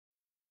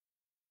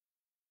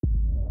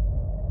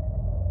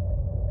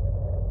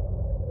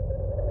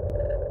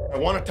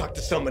want to talk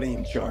to somebody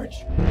in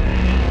charge.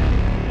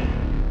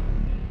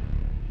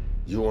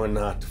 You are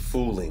not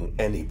fooling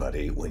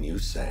anybody when you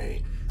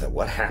say that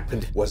what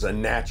happened was a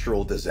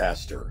natural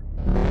disaster.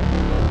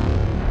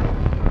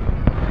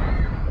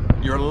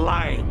 You're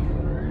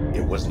lying.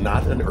 It was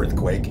not an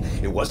earthquake.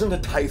 It wasn't a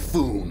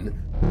typhoon.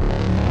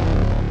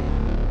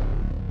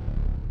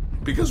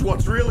 Because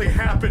what's really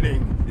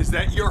happening is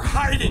that you're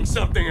hiding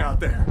something out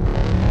there.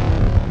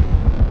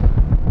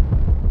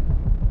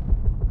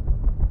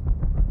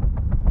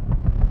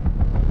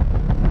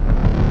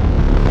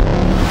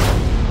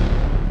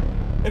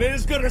 And it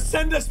is going to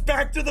send us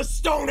back to the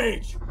Stone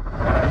Age.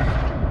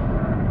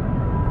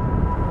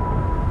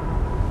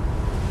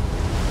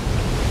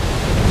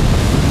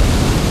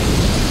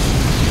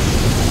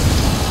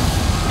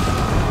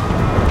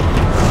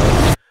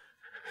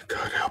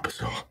 God help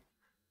us all.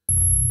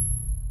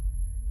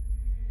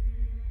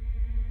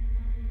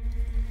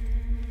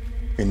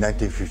 In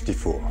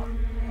 1954,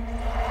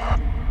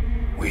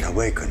 we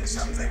awakened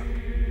something.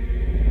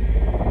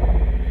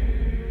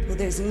 Well,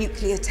 there's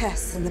nuclear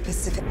tests in the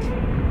Pacific.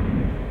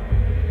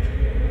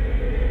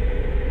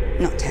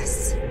 Not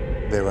tests.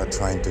 They were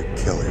trying to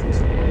kill it.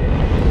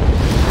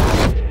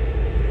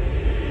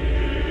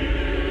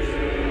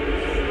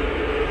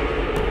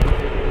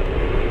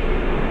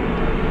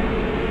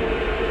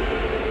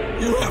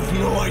 You have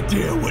no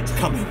idea what's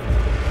coming.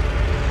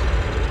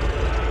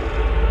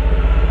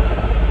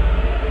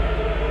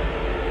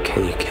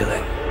 Can you kill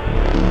it?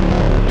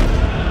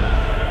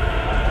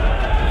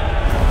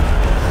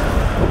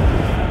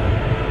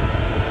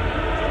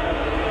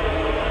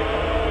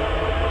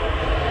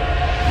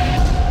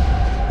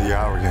 The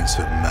arrogance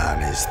of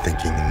man is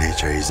thinking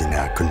nature is in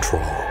our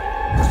control.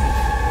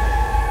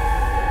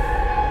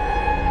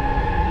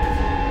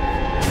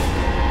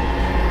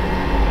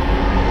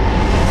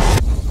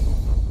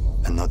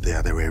 And not the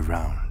other way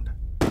around.